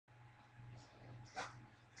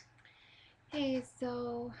Hey,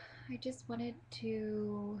 so I just wanted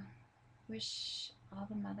to wish all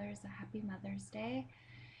the mothers a happy Mother's Day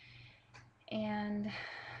and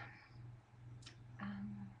um,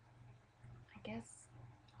 I guess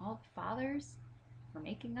all the fathers for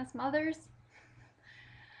making us mothers.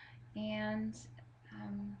 And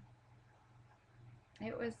um,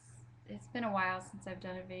 it was it's been a while since I've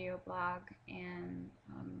done a video blog, and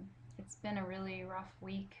it's been a really rough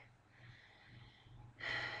week.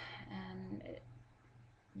 And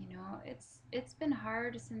it's been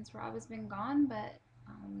hard since Rob has been gone, but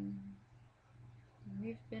um,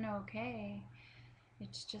 we've been okay.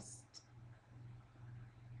 It's just,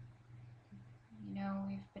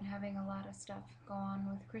 we've been having a lot of stuff go on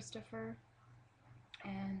with Christopher,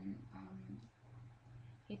 and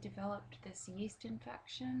he developed this yeast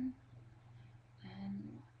infection,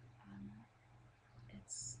 and um,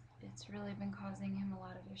 it's really been causing him a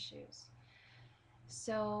lot of issues.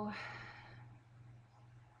 So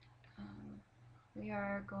um, we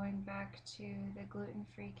are going back to the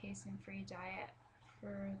gluten-free, casein-free diet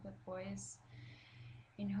for the boys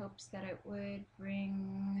in hopes that it would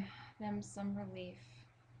bring them some relief.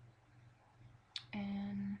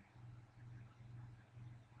 And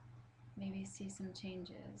maybe see some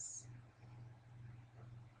changes.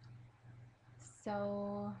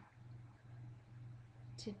 So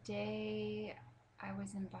today I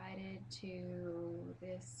was invited to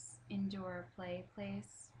this indoor play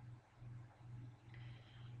place,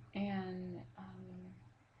 and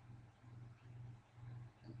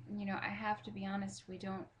I have to be honest, we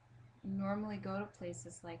don't normally go to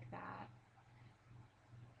places like that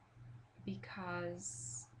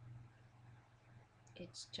because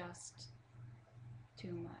it's just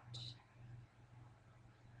too much.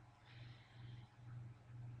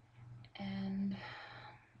 And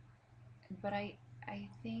but I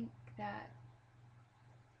think that,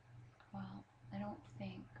 well, I don't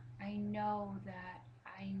think, I know that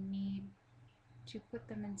I need to put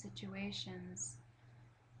them in situations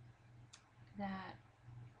that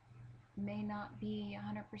may not be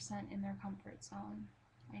 100% in their comfort zone.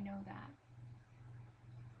 I know that.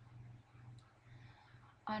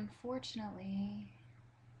 Unfortunately,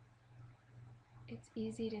 it's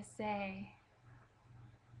easy to say.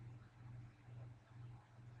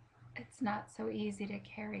 It's not so easy to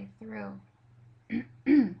carry through,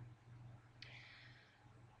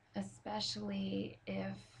 especially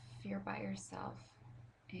if you're by yourself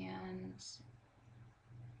and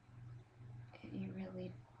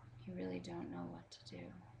you really don't know what to do.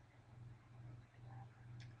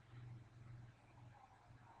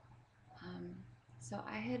 Um, so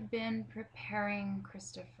I had been preparing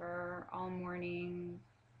Christopher all morning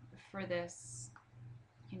for this,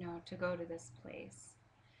 to go to this place.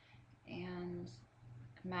 And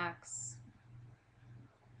Max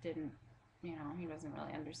didn't, he doesn't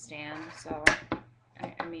really understand. So,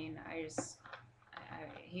 I mean,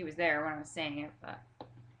 he was there when I was saying it, but.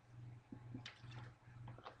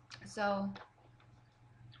 So,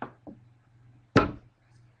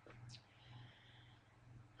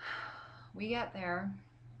 we got there,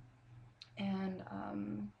 and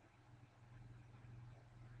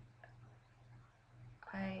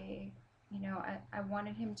I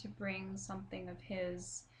wanted him to bring something of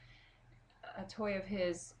his, a toy of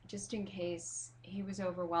his, just in case he was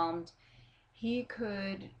overwhelmed. He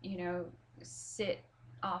could, sit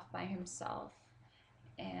off by himself.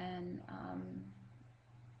 And,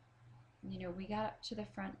 we got up to the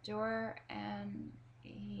front door, and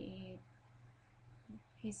he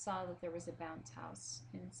saw that there was a bounce house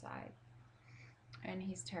inside. And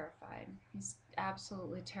he's terrified. He's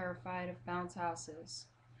absolutely terrified of bounce houses.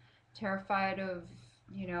 Terrified of,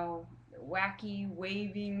 wacky,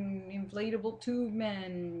 waving, inflatable tube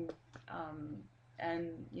men,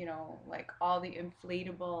 and, like all the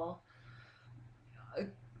inflatable uh,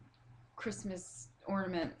 Christmas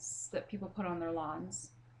ornaments that people put on their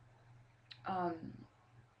lawns. Um,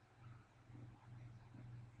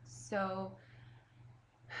 so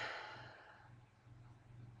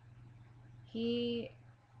he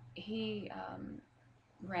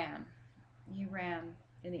ran. He ran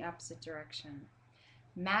in the opposite direction.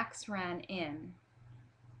 Max ran in,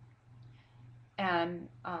 and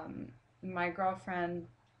my girlfriend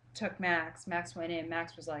took Max. Max went in.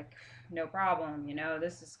 Max was like, no problem,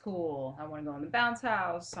 this is cool. I want to go in the bounce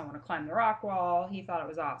house. I want to climb the rock wall. He thought it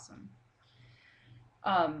was awesome.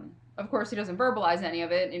 Of course, he doesn't verbalize any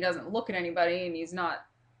of it, and he doesn't look at anybody, and he's not,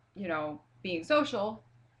 being social,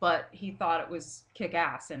 but he thought it was kick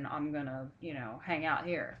ass, and I'm gonna, hang out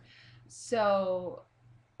here. So,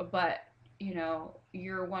 but,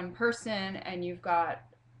 you're one person, and you've got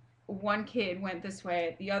one kid went this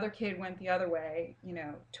way, the other kid went the other way,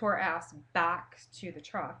 tore ass back to the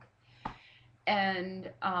truck. And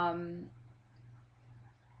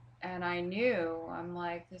and I knew, I'm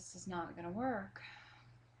like, this is not gonna work.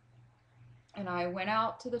 And I went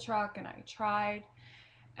out to the truck and I tried,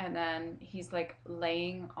 and then he's like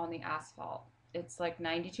laying on the asphalt. It's like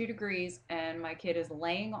 92 degrees, and my kid is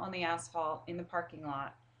laying on the asphalt in the parking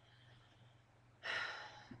lot.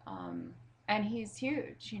 Um, and he's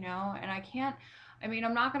huge, and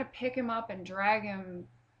I'm not going to pick him up and drag him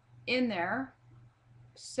in there.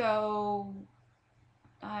 So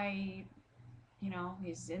I,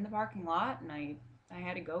 he's in the parking lot, and I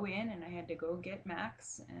had to go in and I had to go get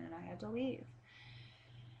Max and I had to leave.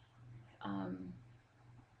 Um,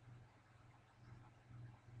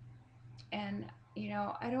 and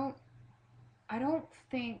I don't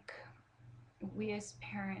think we as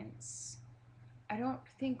parents, I don't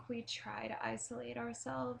think we try to isolate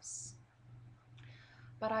ourselves,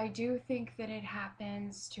 but I do think that it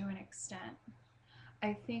happens to an extent.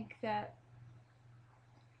 I think that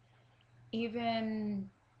even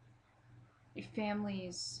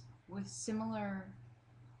families with similar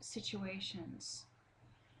situations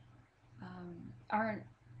aren't,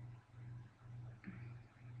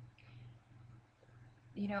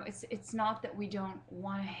 it's not that we don't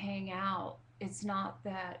want to hang out. It's not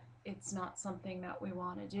that it's not something that we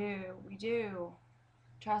want to do. We do.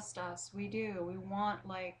 Trust us, we do. We want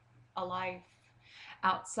like a life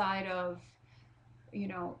outside of,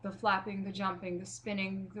 the flapping, the jumping, the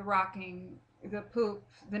spinning, the rocking, the poop,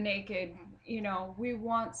 the naked. We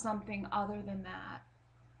want something other than that.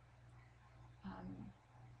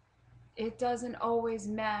 It doesn't always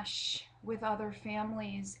mesh with other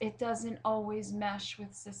families. It doesn't always mesh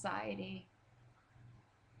with society.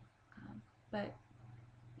 But,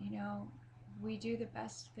 we do the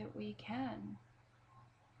best that we can.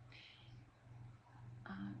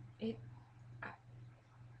 It.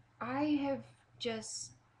 I have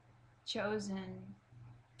just chosen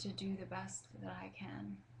to do the best that I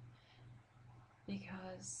can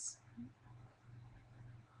because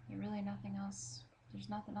there's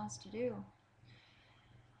nothing else to do.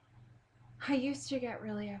 I used to get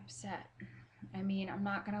really upset. I'm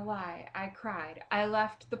not gonna lie, I cried. I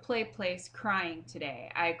left the play place crying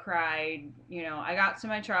today. I cried, I got to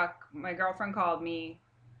my truck, my girlfriend called me,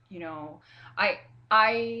 you know, I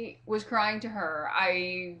I was crying to her.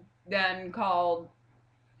 Then called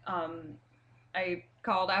um I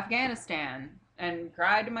called Afghanistan and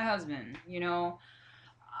cried to my husband.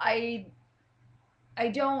 I I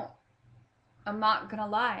don't I'm not gonna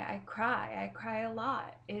lie, I cry. I cry a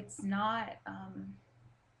lot. It's not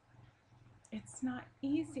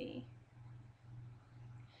easy.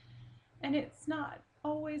 And it's not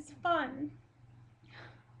always fun.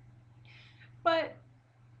 But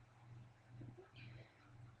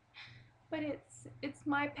it's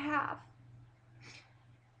my path.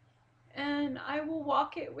 And I will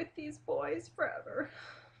walk it with these boys forever.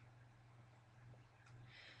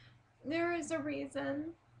 There is a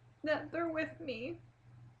reason that they're with me.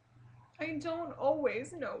 I don't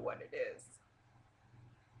always know what it is.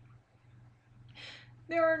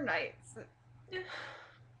 There are nights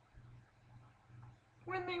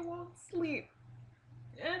when they won't sleep,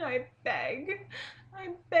 and I beg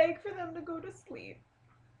for them to go to sleep.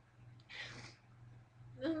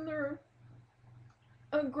 And they're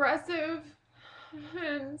aggressive,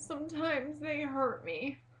 and sometimes they hurt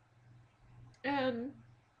me. And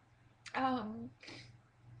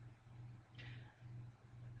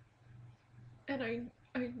and I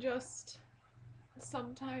just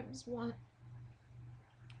sometimes want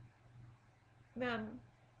them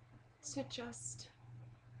to just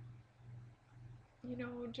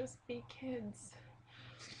just be kids.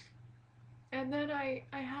 And then I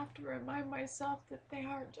have to remind myself that they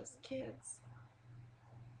aren't just kids.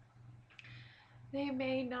 They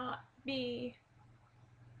may not be,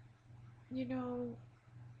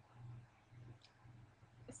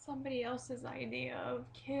 somebody else's idea of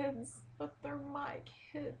kids, but they're my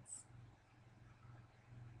kids.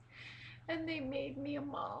 And they made me a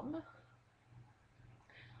mom.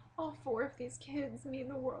 All 4 of these kids mean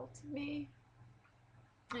the world to me.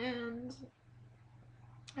 And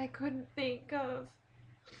I couldn't think of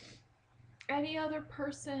any other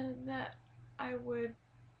person that I would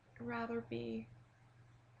rather be.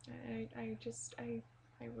 I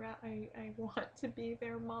want to be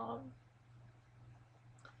their mom.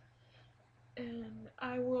 And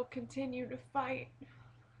I will continue to fight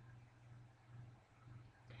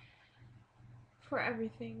for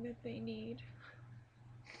everything that they need.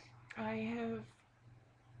 I have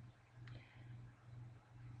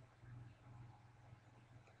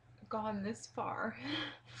gone this far.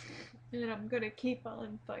 And I'm gonna keep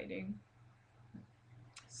on fighting.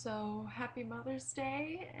 So happy Mother's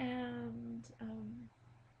Day, and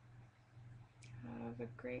have a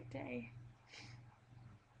great day.